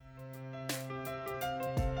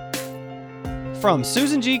From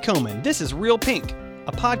Susan G. Komen, this is Real Pink,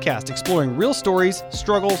 a podcast exploring real stories,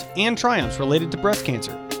 struggles, and triumphs related to breast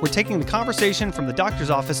cancer. We're taking the conversation from the doctor's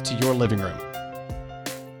office to your living room.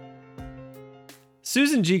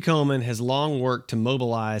 Susan G. Komen has long worked to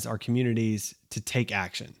mobilize our communities to take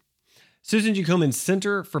action. Susan G. Komen's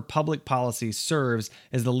Center for Public Policy serves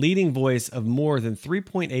as the leading voice of more than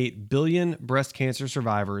 3.8 billion breast cancer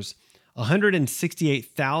survivors,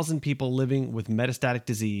 168,000 people living with metastatic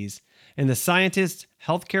disease, and the scientists,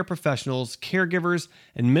 healthcare professionals, caregivers,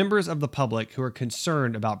 and members of the public who are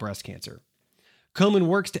concerned about breast cancer. Komen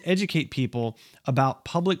works to educate people about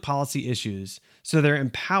public policy issues so they're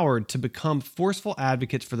empowered to become forceful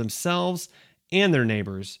advocates for themselves and their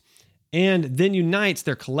neighbors, and then unites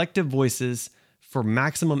their collective voices for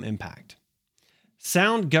maximum impact.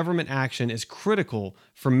 Sound government action is critical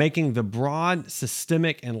for making the broad,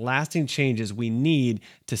 systemic, and lasting changes we need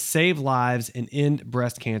to save lives and end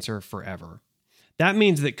breast cancer forever. That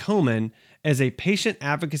means that Komen, as a patient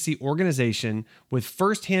advocacy organization with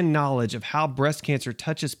firsthand knowledge of how breast cancer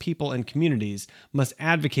touches people and communities, must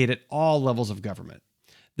advocate at all levels of government.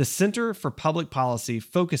 The Center for Public Policy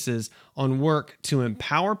focuses on work to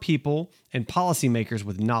empower people and policymakers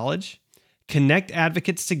with knowledge, connect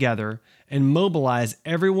advocates together, and mobilize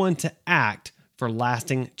everyone to act for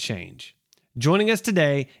lasting change. Joining us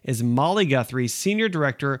today is Molly Guthrie, Senior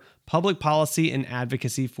Director, Public Policy and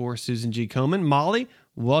Advocacy for Susan G. Komen. Molly,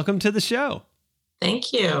 welcome to the show.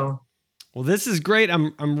 Thank you. Well, this is great.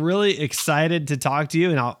 I'm really excited to talk to you,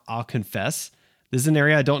 and I'll confess, this is an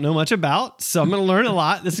area I don't know much about, so I'm going to learn a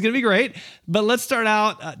lot. This is going to be great. But let's start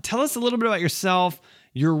out. Tell us a little bit about yourself,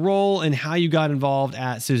 your role, and how you got involved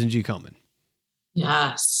at Susan G. Komen.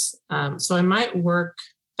 Yes. So I might work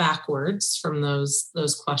backwards from those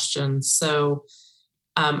questions. So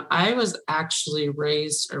I was actually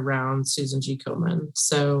raised around Susan G. Komen.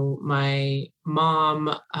 So my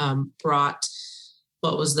mom brought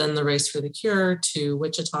what was then the Race for the Cure to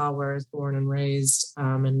Wichita, where I was born and raised,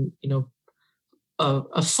 and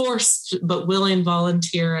a forced but willing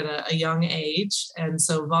volunteer at a young age, and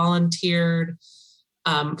so volunteered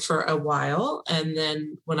for a while. And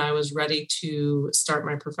then when I was ready to start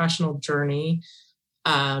my professional journey,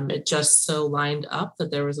 it just so lined up that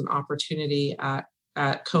there was an opportunity at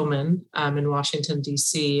Komen in Washington,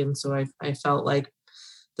 D.C. And so I felt like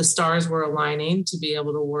the stars were aligning to be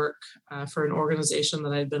able to work for an organization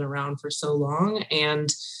that I'd been around for so long and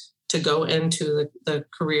to go into the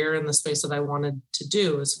career and the space that I wanted to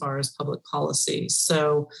do as far as public policy.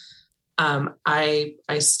 So I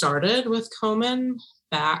started with Komen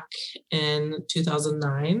back in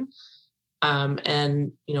 2009,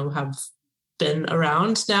 and have been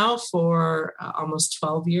around now for almost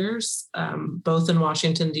 12 years, both in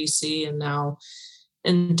Washington, D.C. and now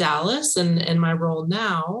in Dallas. And in my role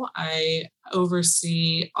now, I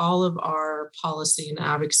oversee all of our policy and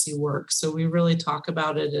advocacy work. So we really talk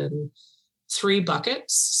about it in three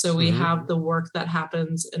buckets. So we have the work that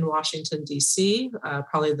happens in Washington, D.C.,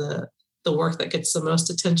 probably the work that gets the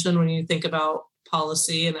most attention when you think about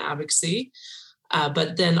policy and advocacy,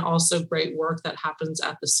 but then also great work that happens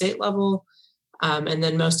at the state level. And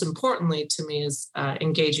then most importantly to me is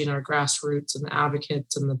engaging our grassroots and the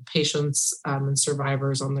advocates and the patients and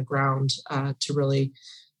survivors on the ground to really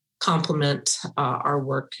complement our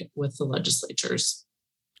work with the legislatures.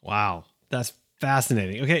 Wow, that's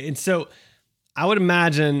fascinating. Okay, and so I would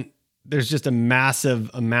imagine there's just a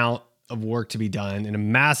massive amount of work to be done and a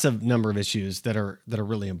massive number of issues that are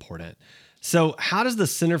really important. So how does the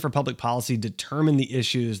Center for Public Policy determine the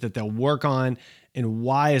issues that they'll work on, and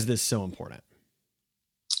why is this so important?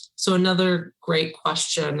 So another great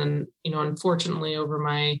question. And, unfortunately, over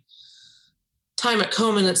my time at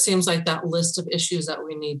Komen, it seems like that list of issues that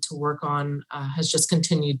we need to work on has just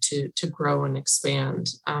continued to grow and expand.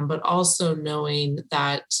 But also knowing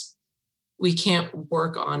that we can't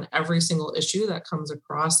work on every single issue that comes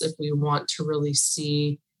across if we want to really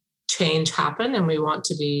see change happen and we want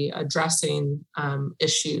to be addressing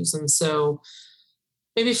issues. And so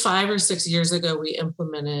maybe 5 or 6 years ago, we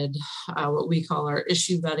implemented what we call our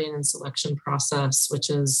issue vetting and selection process, which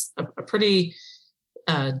is a pretty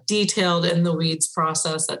detailed in the weeds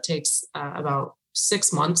process that takes about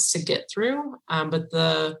 6 months to get through. But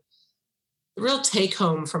the real take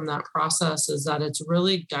home from that process is that it's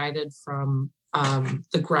really guided from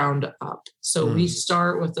the ground up. So we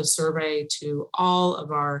start with a survey to all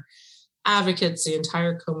of our advocates, the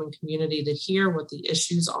entire Komen community, to hear what the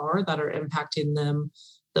issues are that are impacting them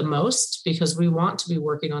the most, because we want to be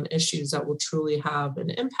working on issues that will truly have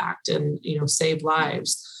an impact and save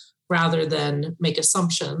lives, rather than make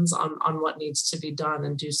assumptions on what needs to be done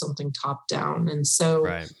and do something top down. And so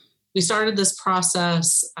we started this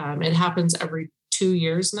process. It happens every 2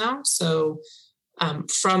 years now. So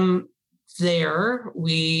from there,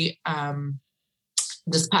 we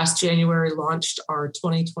this past January launched our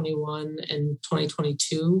 2021 and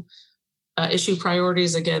 2022 issue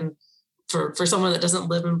priorities. Again, for someone that doesn't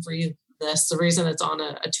live and breathe this, the reason it's on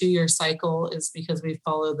a 2-year cycle is because we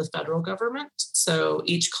follow the federal government. So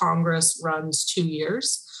each Congress runs 2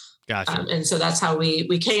 years. Gotcha. And so that's how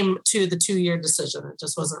we came to the 2-year decision. It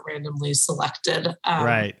just wasn't randomly selected.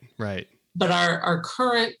 Right. But our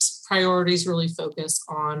current priorities really focus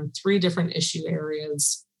on 3 different issue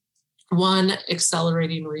areas. One,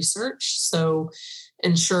 accelerating research. So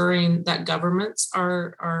ensuring that governments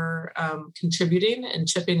are contributing and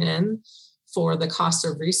chipping in for the cost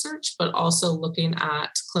of research, but also looking at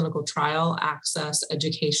clinical trial access,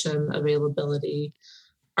 education, availability.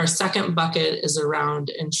 Our second bucket is around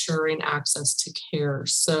ensuring access to care.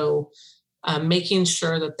 So making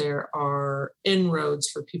sure that there are inroads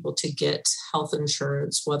for people to get health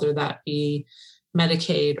insurance, whether that be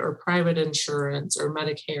Medicaid or private insurance or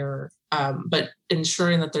Medicare, but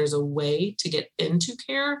ensuring that there's a way to get into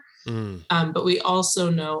care. But we also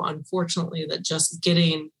know, unfortunately, that just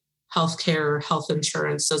getting healthcare, health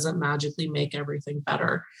insurance doesn't magically make everything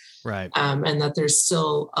better. Right. And that there's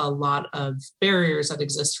still a lot of barriers that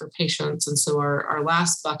exist for patients. And so our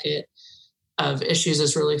last bucket of issues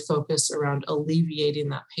is really focused around alleviating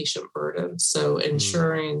that patient burden. So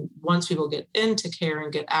ensuring once people get into care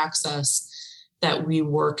and get access, that we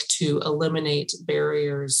work to eliminate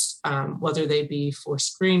barriers, whether they be for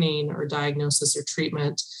screening or diagnosis or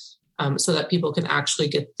treatment, so that people can actually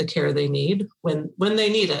get the care they need when they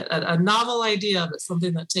need it. A novel idea, but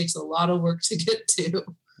something that takes a lot of work to get to.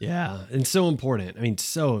 Yeah, and so important. I mean,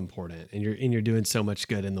 so important, and you're doing so much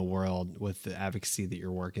good in the world with the advocacy that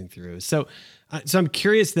you're working through. So I'm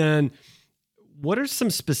curious then, what are some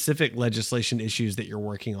specific legislation issues that you're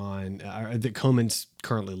working on that Komen's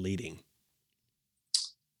currently leading?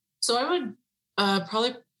 So I would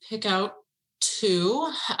probably pick out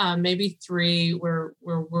 2, maybe 3, where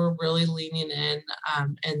we're really leaning in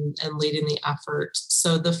and leading the effort.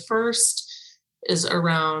 So the first is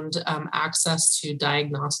around access to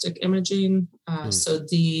diagnostic imaging. So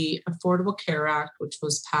the Affordable Care Act, which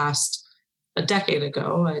was passed a decade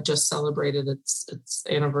ago, I just celebrated its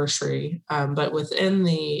anniversary. But within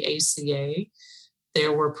the ACA,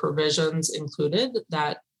 there were provisions included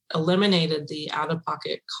that eliminated the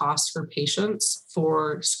out-of-pocket cost for patients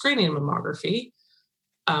for screening mammography,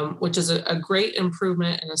 which is a great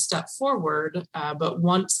improvement and a step forward. But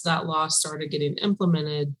once that law started getting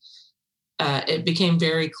implemented, it became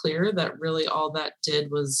very clear that really all that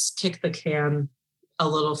did was kick the can a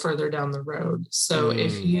little further down the road. So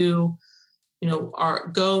if you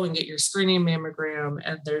go and get your screening mammogram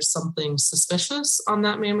and there's something suspicious on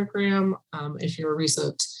that mammogram, if you're a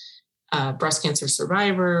recent breast cancer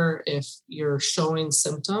survivor, if you're showing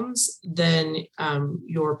symptoms, then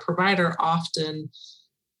your provider often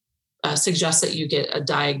suggests that you get a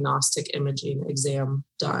diagnostic imaging exam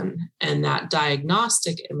done. And that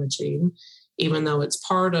diagnostic imaging, even though it's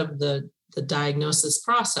part of the diagnosis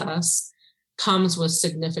process, comes with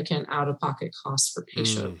significant out-of-pocket costs for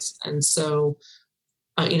patients. And so,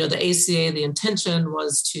 the ACA, the intention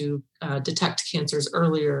was to detect cancers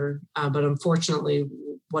earlier, but unfortunately,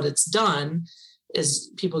 what it's done is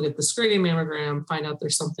people get the screening mammogram, find out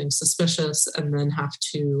there's something suspicious, and then have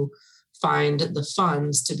to find the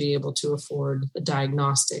funds to be able to afford the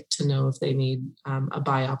diagnostic to know if they need a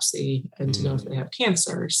biopsy and to know if they have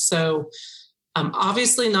cancer. So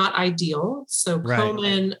obviously not ideal. So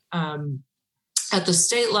Komen at the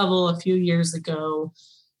state level a few years ago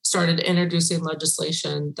started introducing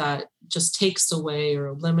legislation that just takes away or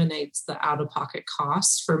eliminates the out-of-pocket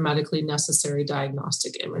costs for medically necessary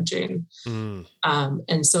diagnostic imaging.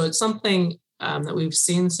 And so it's something that we've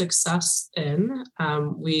seen success in.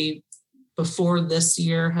 We, before this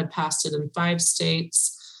year, had passed it in 5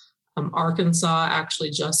 states. Arkansas actually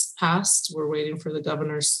just passed. We're waiting for the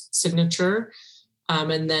governor's signature.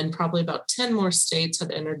 And then probably about 10 more states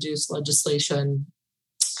had introduced legislation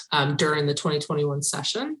during the 2021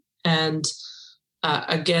 session. And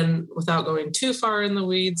again, without going too far in the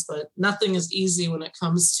weeds, but nothing is easy when it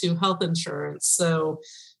comes to health insurance. So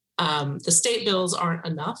the state bills aren't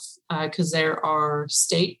enough because there are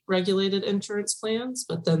state regulated insurance plans,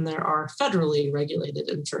 but then there are federally regulated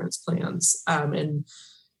insurance plans. And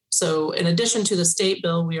so in addition to the state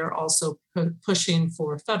bill, we are also pushing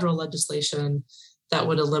for federal legislation that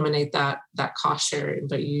would eliminate that cost sharing.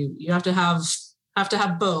 But you have to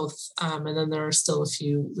have both. And then there are still a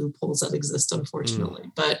few loopholes that exist,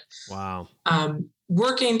 unfortunately. But wow.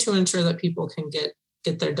 Working to ensure that people can get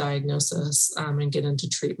get their diagnosis and get into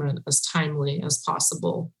treatment as timely as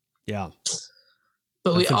possible. Yeah.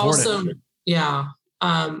 But That's we important. also,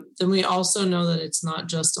 then we also know that it's not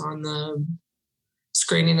just on the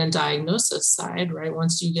screening and diagnosis side, right?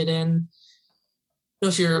 Once you get in,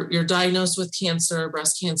 if you're diagnosed with cancer,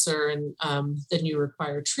 breast cancer, and then you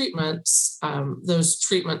require treatments, those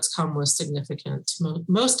treatments come with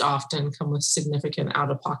most often come with significant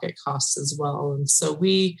out-of-pocket costs as well. And so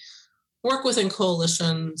we work within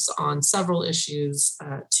coalitions on several issues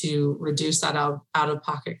to reduce that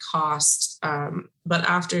out-of-pocket cost. But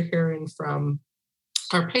after hearing from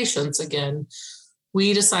our patients again,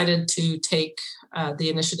 we decided to take the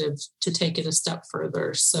initiative to take it a step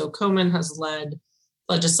further. So Komen has led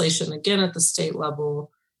legislation again at the state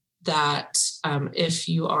level that if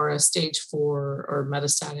you are a stage 4 or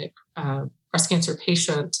metastatic breast cancer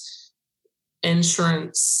patient,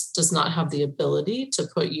 insurance does not have the ability to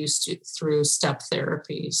put you through step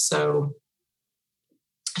therapy. So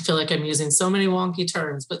I feel like I'm using so many wonky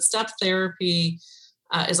terms, but step therapy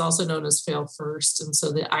is also known as fail first. And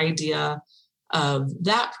so the idea of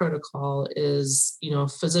that protocol is, a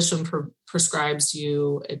physician prescribes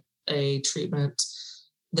you a treatment.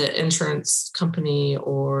 The insurance company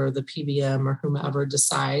or the PBM or whomever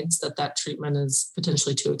decides that treatment is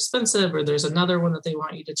potentially too expensive, or there's another one that they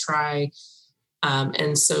want you to try.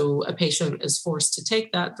 And so a patient is forced to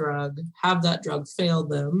take that drug, have that drug fail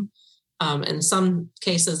them. In some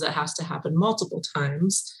cases, that has to happen multiple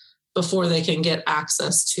times before they can get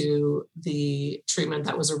access to the treatment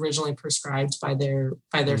that was originally prescribed by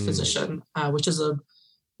their physician, which is a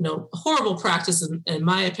horrible practice in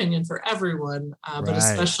my opinion for everyone, but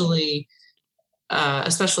especially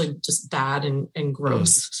just bad and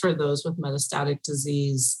gross for those with metastatic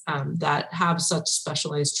disease that have such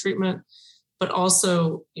specialized treatment, but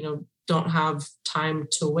also don't have time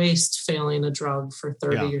to waste failing a drug for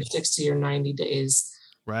 30 or 60 or 90 days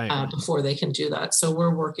before they can do that. So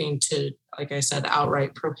we're working to, like I said,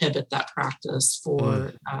 outright prohibit that practice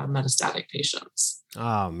for metastatic patients.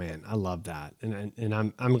 Oh man, I love that. And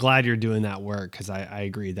I'm glad you're doing that work, because I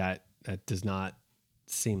agree that does not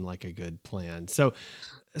seem like a good plan. So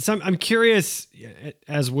I'm curious,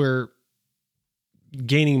 as we're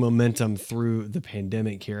gaining momentum through the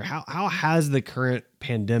pandemic here, how has the current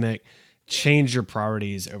pandemic changed your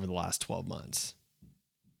priorities over the last 12 months?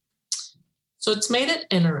 So it's made it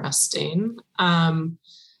interesting. I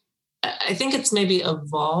think it's maybe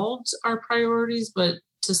evolved our priorities, but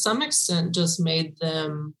to some extent just made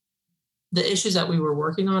them, the issues that we were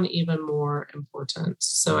working on, even more important.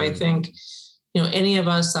 So I think, any of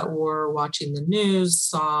us that were watching the news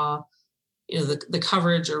saw, the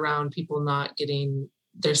coverage around people not getting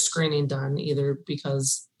their screening done, either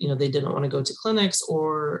because, they didn't want to go to clinics,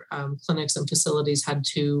 or clinics and facilities had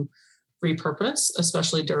to repurpose,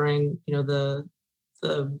 especially during, the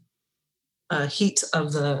heat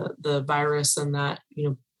of the virus, and that,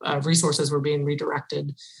 resources were being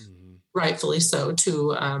redirected, rightfully so,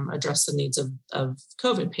 to address the needs of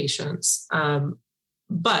COVID patients.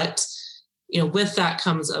 But, with that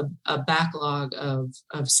comes a backlog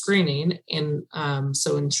of screening. And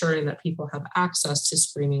so ensuring that people have access to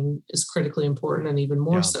screening is critically important, and even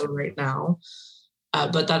more so right now.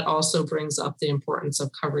 But that also brings up the importance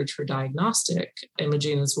of coverage for diagnostic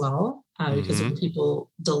imaging as well, because when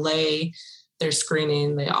people delay their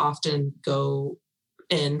screening, they often go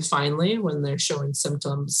in finally when they're showing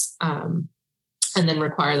symptoms, and then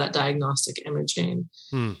require that diagnostic imaging.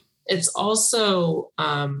 It's also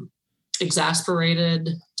exacerbated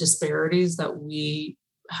disparities that we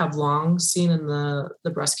have long seen in the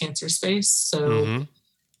breast cancer space. So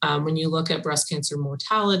when you look at breast cancer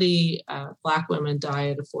mortality, Black women die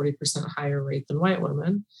at a 40% higher rate than white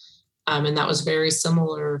women. And that was very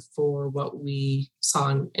similar for what we saw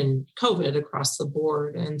in COVID across the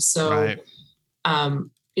board. And so,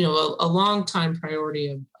 a long time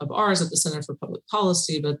priority of ours at the Center for Public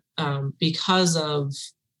Policy, but because of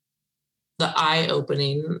the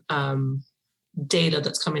eye-opening data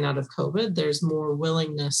that's coming out of COVID, there's more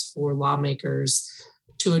willingness for lawmakers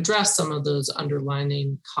to address some of those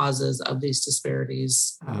underlying causes of these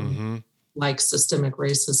disparities, like systemic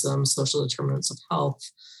racism, social determinants of health,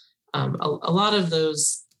 a lot of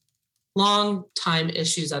those long time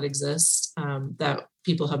issues that exist that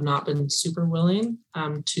people have not been super willing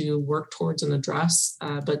to work towards and address.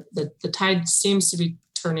 But the tide seems to be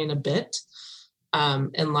turning a bit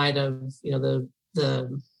in light of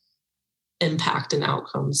the impact and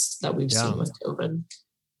outcomes that we've seen with COVID.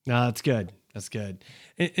 No, that's good. That's good.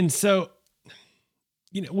 And so,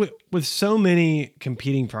 with so many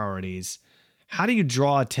competing priorities, how do you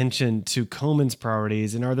draw attention to Komen's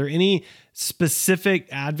priorities? And are there any specific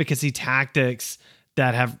advocacy tactics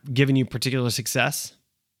that have given you particular success?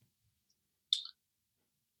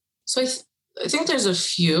 So I think there's a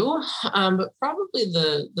few, but probably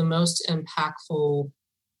the most impactful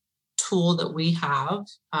tool that we have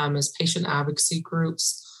as patient advocacy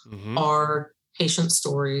groups are patient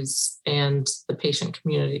stories and the patient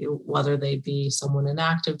community, whether they be someone in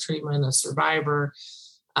active treatment, a survivor,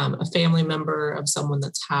 a family member of someone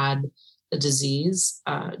that's had the disease,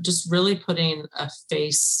 just really putting a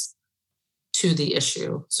face to the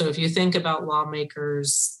issue. So if you think about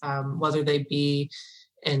lawmakers, whether they be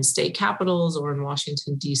in state capitals or in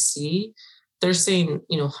Washington, D.C., they're seeing,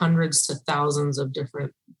 hundreds to thousands of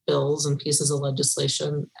different bills and pieces of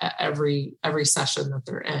legislation at every session that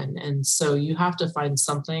they're in. And so you have to find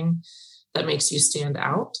something that makes you stand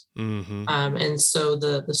out. And so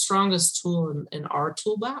the strongest tool in our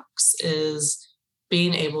toolbox is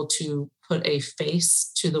being able to put a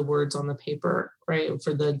face to the words on the paper, right?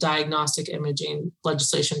 For the diagnostic imaging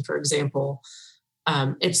legislation, for example,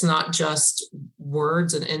 it's not just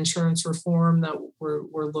words and insurance reform that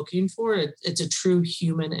we're looking for. It's a true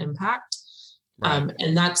human impact. Right.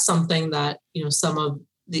 And that's something that, some of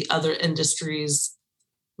the other industries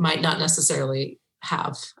might not necessarily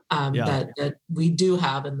have, that we do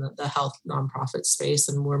have in the health nonprofit space.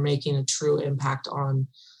 And we're making a true impact on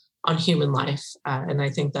human life. And I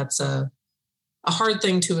think that's a hard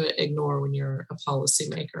thing to ignore when you're a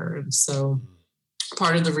policymaker. And so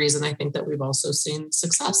part of the reason I think that we've also seen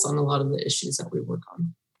success on a lot of the issues that we work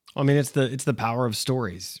on. I mean, it's the power of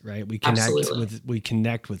stories, right? We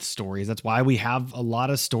connect with stories. That's why we have a lot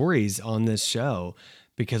of stories on this show,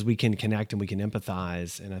 because we can connect and we can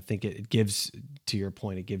empathize. And I think it gives, to your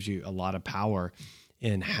point, it gives you a lot of power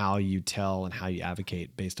in how you tell and how you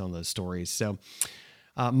advocate based on those stories. So,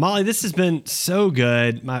 Molly, this has been so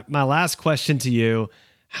good. My last question to you: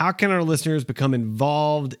 how can our listeners become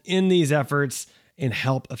involved in these efforts and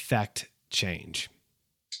help affect change?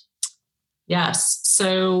 Yes.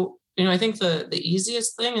 So, I think the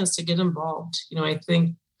easiest thing is to get involved. I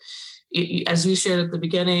think, as you shared at the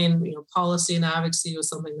beginning, policy and advocacy was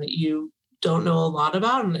something that you don't know a lot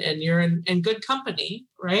about, and you're in good company,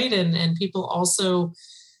 right? And people also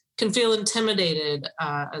can feel intimidated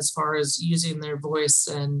as far as using their voice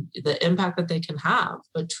and the impact that they can have.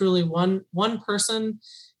 But truly, one person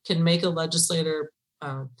can make a legislator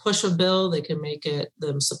push a bill. They can make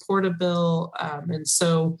them support a bill. And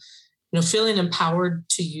so, feeling empowered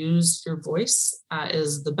to use your voice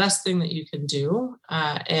is the best thing that you can do.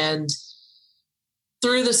 And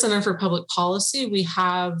through the Center for Public Policy, we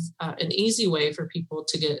have an easy way for people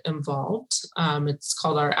to get involved. It's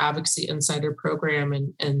called our Advocacy Insider Program.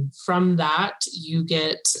 And from that, you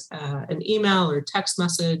get an email or text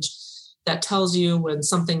message that tells you when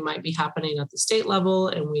something might be happening at the state level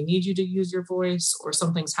and we need you to use your voice, or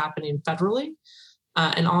something's happening federally.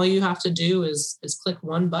 And all you have to do is click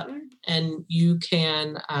one button, and you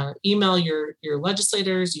can email your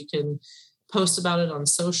legislators. You can post about it on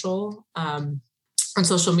social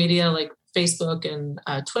media like Facebook and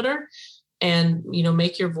Twitter, and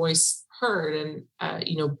make your voice heard. And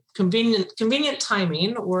convenient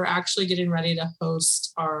timing. We're actually getting ready to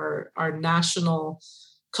host our national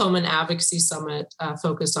Komen Advocacy Summit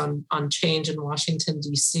focused on change in Washington,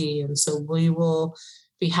 D.C. And so we will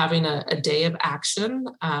be having a day of action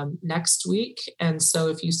next week. And so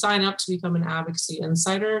if you sign up to become an Advocacy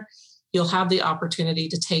Insider, you'll have the opportunity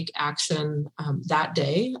to take action that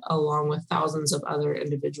day, along with thousands of other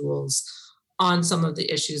individuals on some of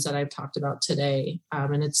the issues that I've talked about today.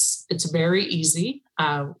 And it's very easy.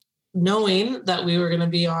 Knowing that we were going to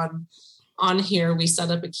be on here, we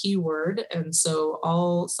set up a keyword. And so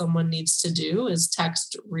all someone needs to do is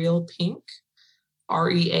text Real Pink,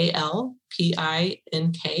 REALPINK,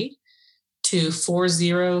 to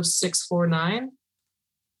 40649.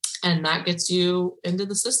 And that gets you into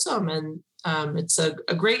the system. And it's a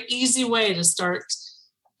great, easy way to start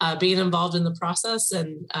being involved in the process,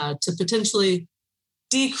 and to potentially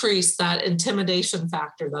decrease that intimidation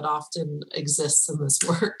factor that often exists in this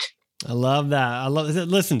work. I love that.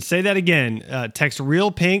 Listen, say that again. Text Real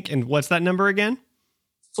Pink, and what's that number again?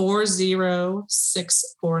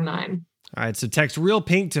 40649. All right, so text Real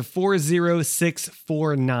Pink to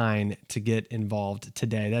 40649 to get involved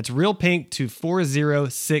today. That's Real Pink to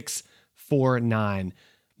 40649.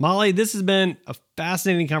 Molly, this has been a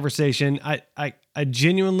fascinating conversation. I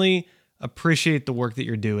genuinely appreciate the work that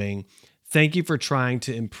you're doing. Thank you for trying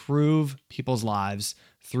to improve people's lives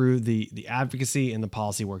through the advocacy and the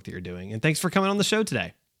policy work that you're doing. And thanks for coming on the show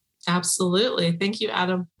today. Absolutely. Thank you,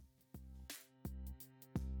 Adam.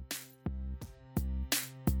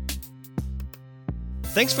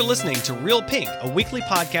 Thanks for listening to Real Pink, a weekly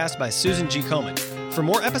podcast by Susan G. Komen. For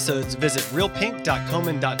more episodes, visit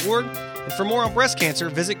realpink.komen.org, and for more on breast cancer,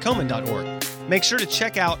 visit komen.org. Make sure to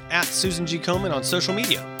check out @Susan G. Komen on social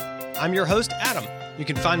media. I'm your host, Adam. You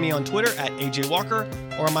can find me on Twitter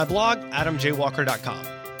 @AJWalker or on my blog, adamjwalker.com.